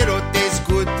potato tastes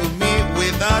good to me,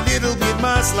 with a little bit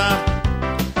masla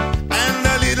and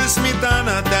a little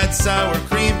smetana, that's sour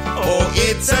cream. Oh,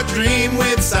 it's a dream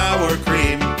with sour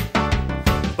cream.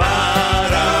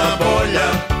 Baraboya,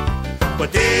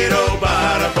 potato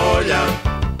baraboya,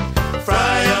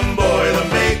 fry 'em, boil 'em,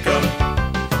 bake 'em,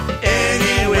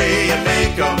 any way you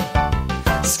make 'em.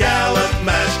 Scallop,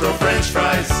 mashed or French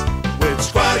fries with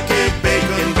squad cake,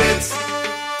 bacon bits.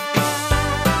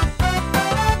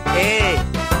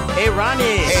 Hey,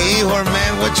 Ronnie. Hey, Ihor,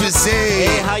 man, what you say?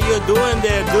 Hey, how you doing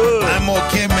there, dude? I'm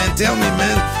okay, man. Tell me,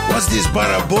 man, what's this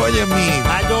baraboya mean?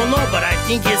 I don't know, but I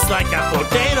think it's like a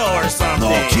potato or something.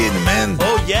 No kidding, man.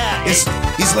 Oh, yeah. It's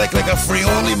like a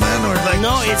frioli, man, or like...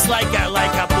 No, it's like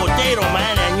a potato,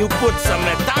 man, and you put some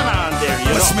smetana on there,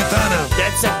 you What's know? smetana?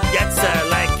 That's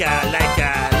like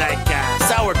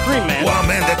sour cream, man. Wow,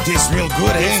 man, that tastes real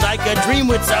good, eh? It's like a dream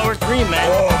with sour cream, man.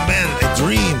 Oh, man, a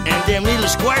dream. And them little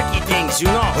squarky things, you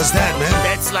know. What's that, man?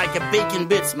 That's like a bacon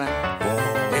bits, man.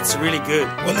 Oh. It's really good.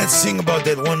 Well, let's sing about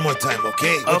that one more time,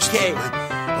 okay? What Okay. you think,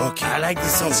 man? Okay. I like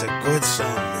this song. It's a good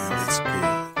song, man. It's good.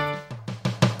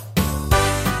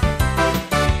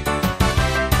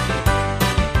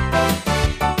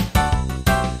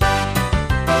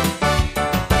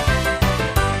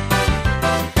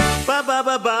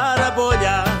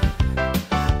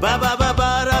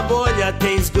 Baraboya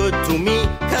tastes good to me,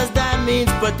 cause that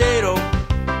means potato.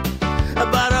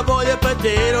 Baraboya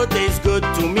potato tastes good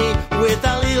to me, with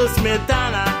a little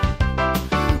smetana.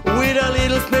 With a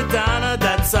little smetana,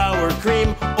 that's sour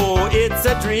cream. Oh, it's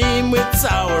a dream with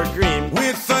sour cream.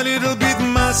 With a little bit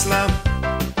masla,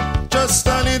 just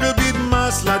a little bit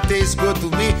masla tastes good to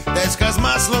me, that's cause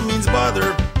masla means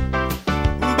butter.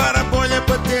 Baraboya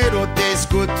potato tastes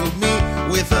good to me,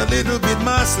 with a little bit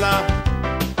masla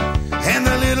and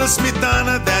a little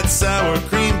smetana, that's sour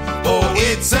cream. Oh,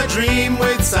 it's a dream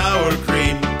with sour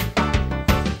cream.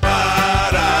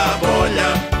 Baraboya,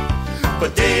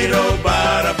 potato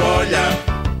baraboya,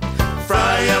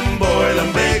 fry 'em, boil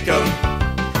 'em, bake 'em,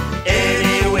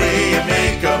 any way you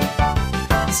make 'em.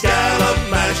 Scallop,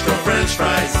 mashed or French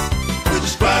fries with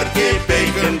squad cake,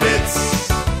 bacon bits.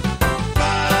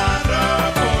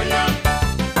 Baraboya,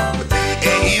 potato.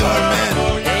 Hey, Ihor, man.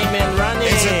 Hey, man, Ronnie.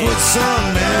 It's a good song,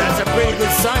 man. That's a pretty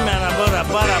good song, man, about a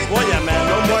baraboya, man.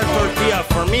 No more tortilla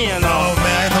for me, you know. Oh,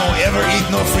 man, I don't ever eat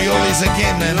no frioles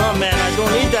again, man. No, man, I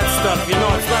don't need that stuff, you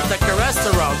know. It's not the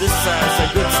cholesterol. This is a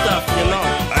good stuff, you know.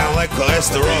 I don't like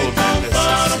cholesterol, man.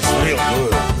 It's real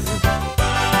good.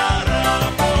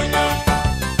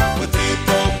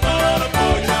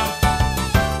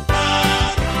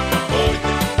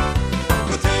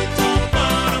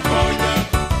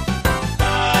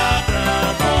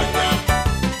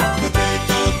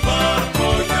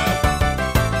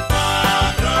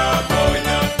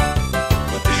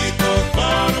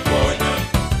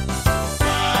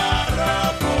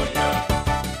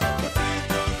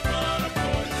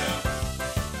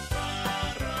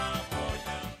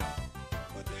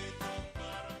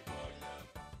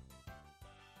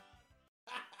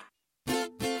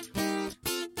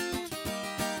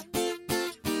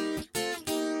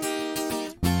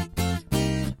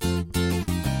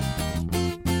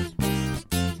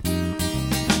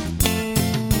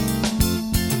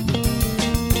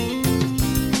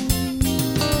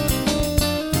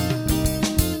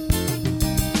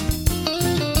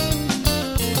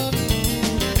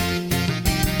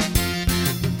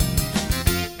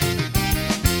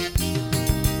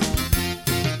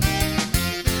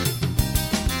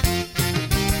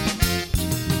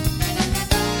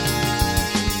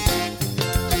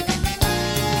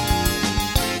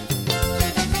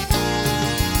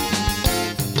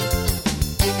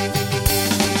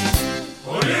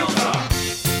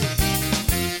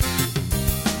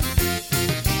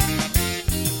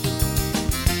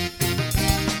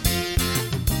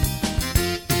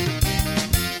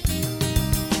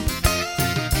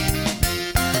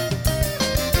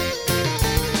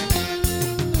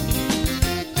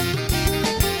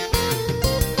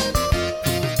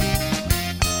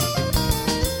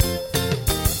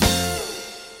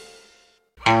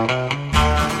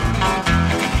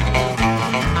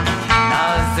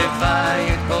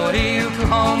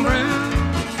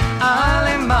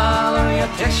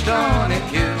 teston e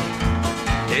più.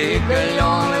 E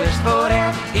coglione le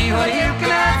spore, io voglio che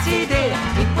la zide,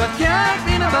 mi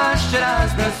potete me bascerà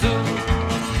su.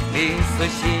 Visto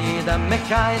si da me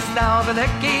che stava da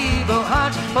kibo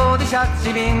hart, o di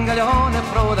schatzi vingaglione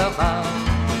pro da fa.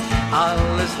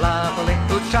 Alles lapele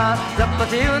tu chat,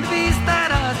 zaplati und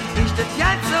vistarat, ist das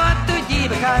jetzt so at du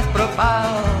gibe kein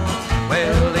propal.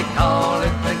 Well, they call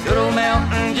it the good old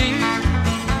Mountain Dew,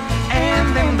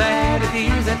 and them bad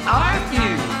thieves that are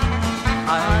few.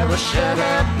 I will shut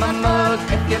up my mug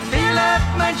if you fill up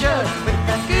my jug with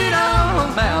that good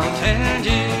old Mountain Dew.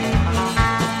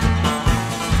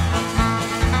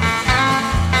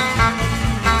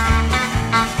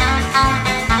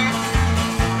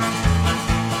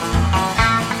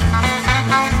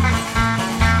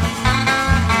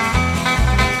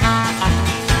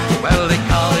 Well, they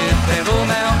call it the old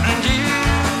Mountain Dew,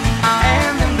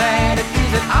 and them bad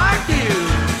thieves that are few.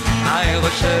 I will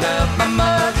shut up my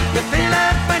mug to fill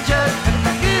up my jug with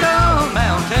the good old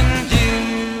Mountain Dew.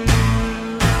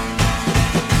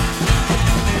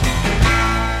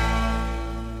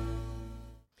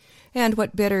 And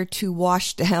what better to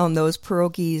wash down those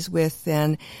pierogies with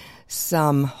than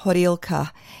some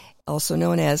horilka, also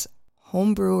known as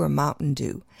homebrew or Mountain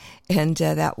Dew. And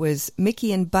that was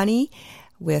Mickey and Bunny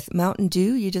with Mountain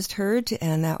Dew, you just heard,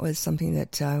 and that was something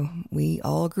that we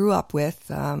all grew up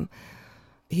with,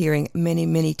 hearing many,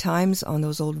 many times on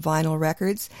those old vinyl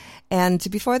records. And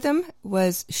before them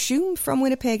was Shoom from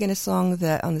Winnipeg, and a song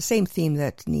that on the same theme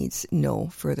that needs no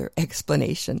further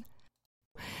explanation.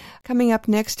 Coming up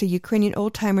next, a Ukrainian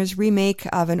old-timers remake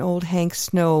of an old Hank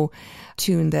Snow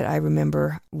tune that I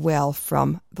remember well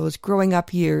from those growing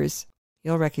up years.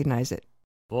 You'll recognize it.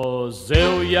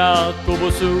 Возив я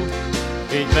кубусу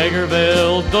від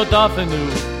Бегервіл до Дафену,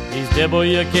 із дебо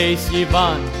якийсь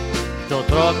Іван, до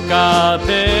тропка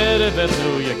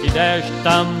переверну, як ідеш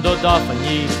там до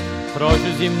Дафані,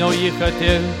 прошу зі мною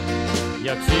їхати,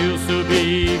 як сів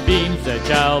собі він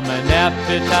зачав мене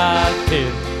питати,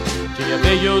 чи я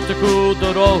вию таку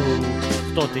дорогу,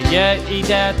 хто ти є і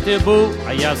де ти був,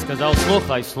 а я сказав,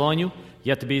 слухай, слоню,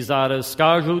 я тобі зараз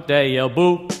скажу, де я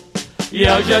був.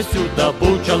 Я вже сюди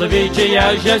був, чоловіче,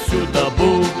 я вже сюди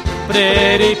був.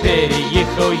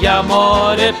 Переїхав я,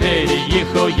 море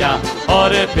переїхав я,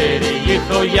 горе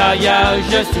переїхав я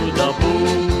вже сюди був.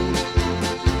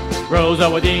 Rosa,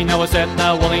 Wadena, Wasetna,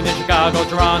 Wellington, Chicago,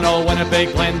 Toronto, Winnipeg,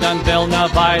 Glendon, Vilna,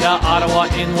 Vida, Ottawa,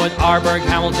 Inwood, Arborg,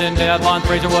 Hamilton, Devon,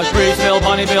 Fraserwood, Breezeville,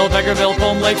 Bonnyville, Beckerville,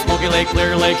 Foam Lake, Smoky Lake,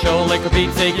 Clear Lake, Shoal Lake, for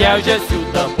Pete's sake, я вже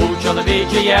сюди був,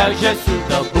 чоловіче, я вже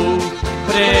сюди був.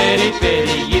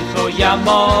 Переїхав я,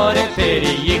 море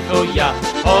переїхав я,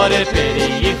 горе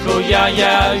переїхав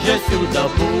я вже сюди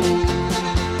був.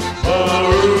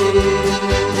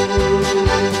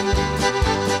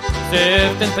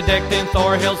 Sifton, Penticton,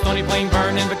 Thorhill, Stony Plain,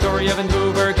 Vernon, Victoria,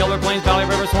 Vancouver, Gilbert Plains, Valley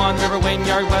River, Swan River,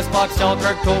 Wynyard, Westlock,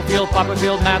 Selkirk, Tofield,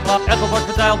 Poplarfield, Matlock, Ethelbert,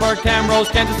 Fitzalbert, Camrose,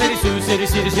 Kansas City, Sioux City,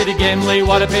 City, Gimli,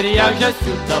 Waterpity, я вже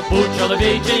сюди був,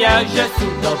 чоловіче, я вже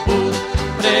сюди був.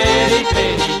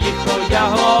 Переїхав я,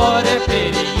 горе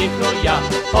переїхав я,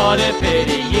 горе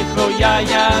переїхав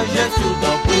я вже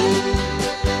сюди був.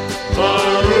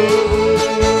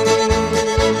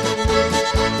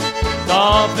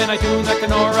 Dublin, Ituna,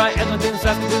 Kenora, Edmonton,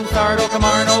 Saskatoon, Sardo,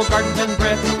 Camarno, Gardenton,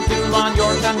 Breton, Toulon,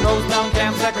 Yorktown, Rosetown,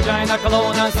 Kamsack, Regina,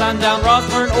 Kelowna, Sundown,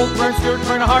 Rossburn, Oakburn,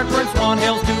 Stewartburn, Hartburn, Swan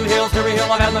Hills, Two Hills, Surrey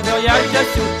Hill, Avonville, я вже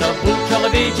сюди був,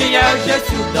 чоловіче, я вже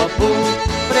сюди був.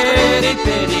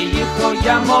 Переїхав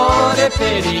я, море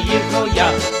переїхав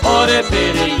я, горе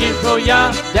переїхав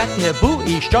я, де ти був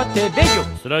і що ти видів?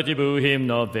 Сраді був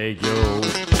гімно видів.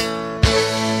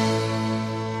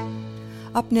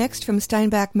 Up next from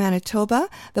Steinbach, Manitoba,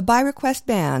 the By Request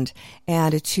Band,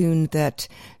 and a tune that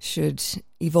should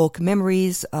evoke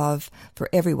memories of, for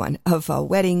everyone, of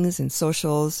weddings and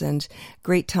socials and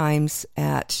great times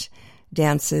at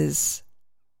dances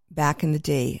back in the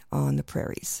day on the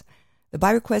prairies. The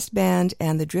By Request Band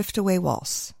and the Drift Away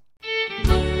Waltz.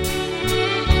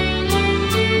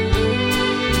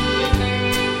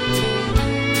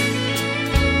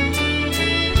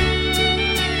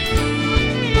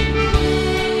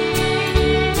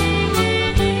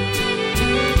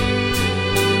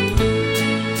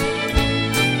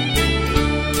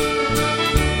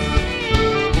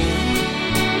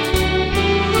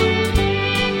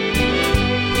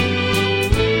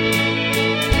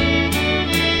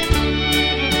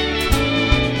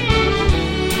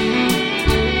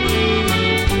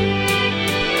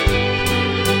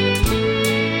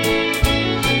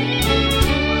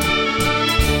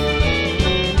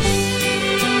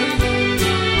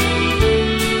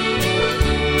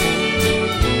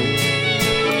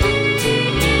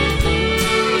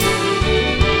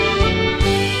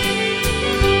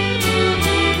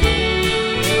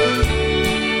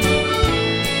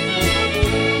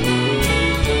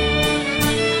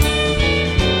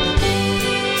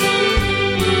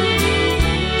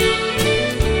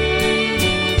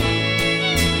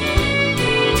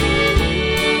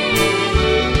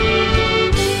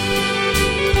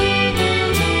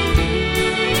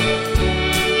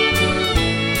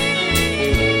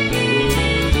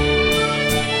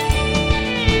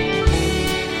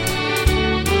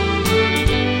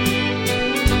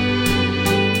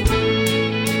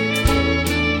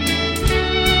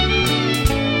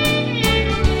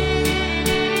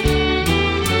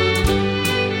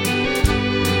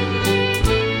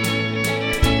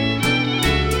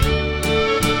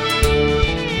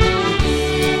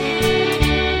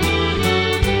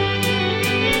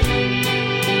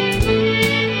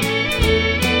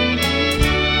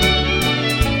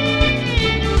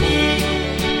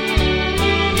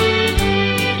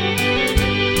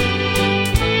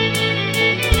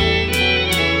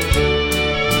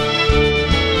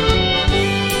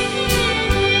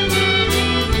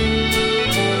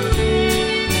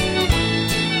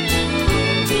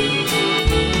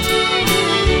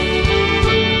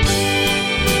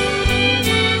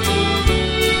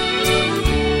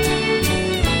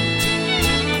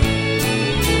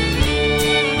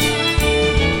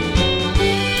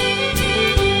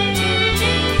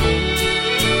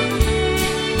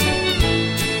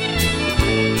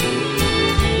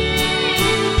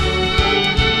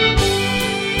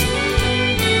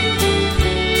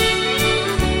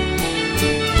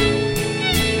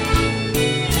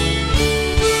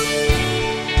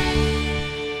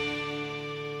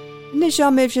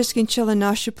 жаль, ми вже скінчили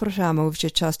нашу програму, вже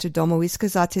час додому і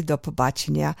сказати до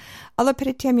побачення. Але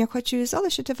перед тим я хочу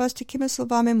залишити вас такими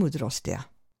словами мудрості.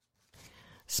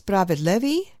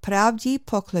 Справедливі правді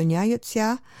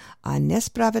поклоняються, а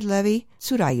несправедливі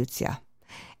цураються.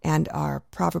 And our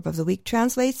proverb of the week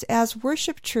translates as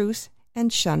worship truth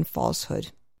and shun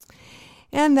falsehood.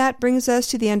 And that brings us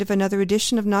to the end of another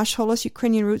edition of Nash Holos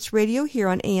Ukrainian Roots Radio here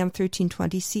on AM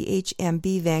 1320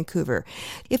 CHMB Vancouver.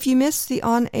 If you missed the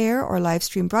on-air or live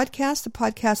stream broadcast, the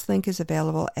podcast link is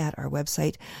available at our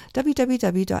website,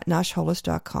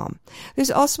 www.nashholos.com.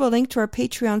 There's also a link to our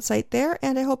Patreon site there,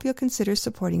 and I hope you'll consider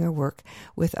supporting our work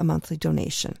with a monthly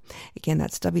donation. Again,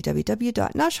 that's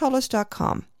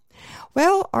www.nashholos.com.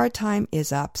 Well, our time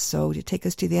is up, so to take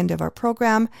us to the end of our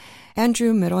program,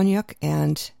 Andrew Mironiuk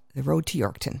and The Road to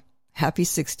Yorkton. Happy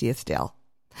 60th, Dell.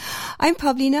 I'm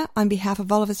Pavlina on behalf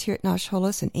of all of us here at Nash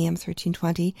Holos and AM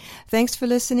 1320. Thanks for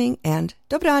listening and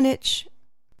Dobranich.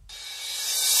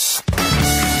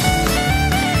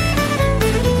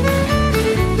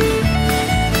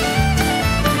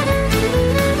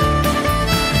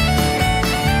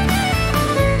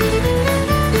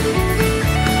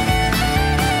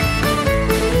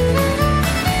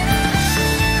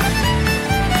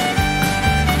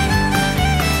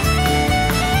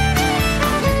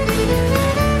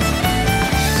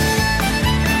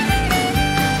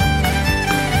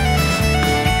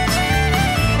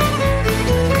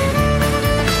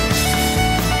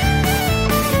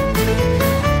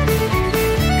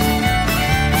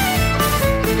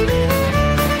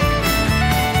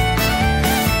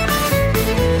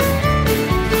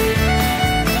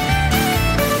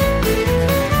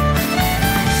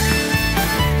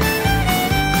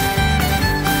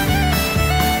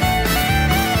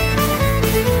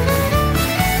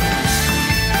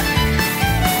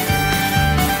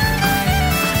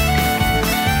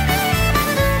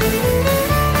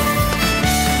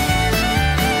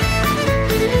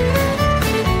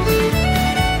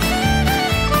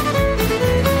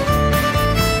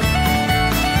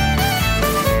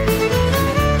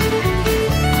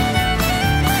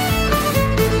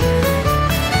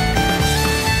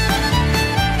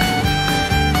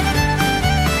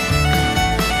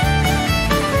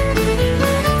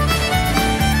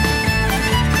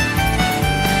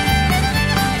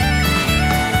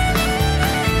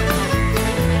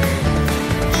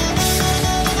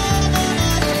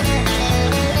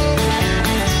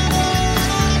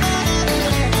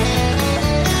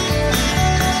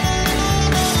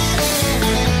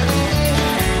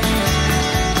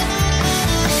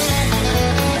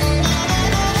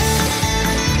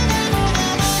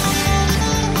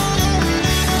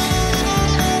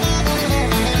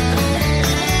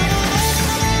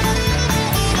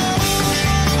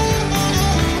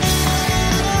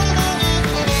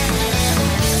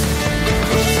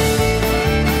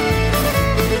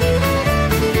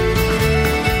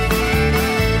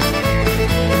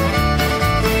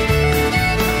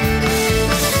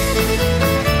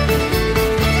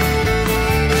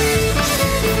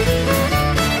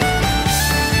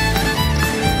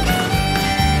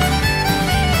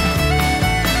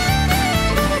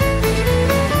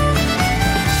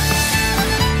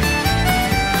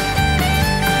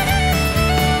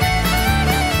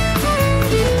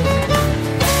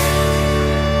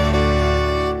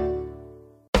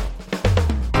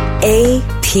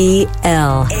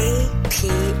 APL.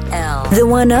 The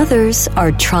one others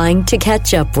are trying to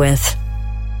catch up with.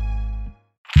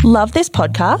 Love this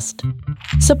podcast?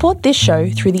 Support this show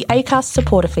through the Acast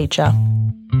supporter feature.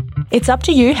 It's up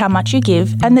to you how much you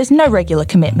give, and there's no regular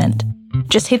commitment.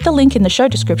 Just hit the link in the show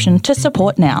description to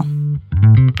support now.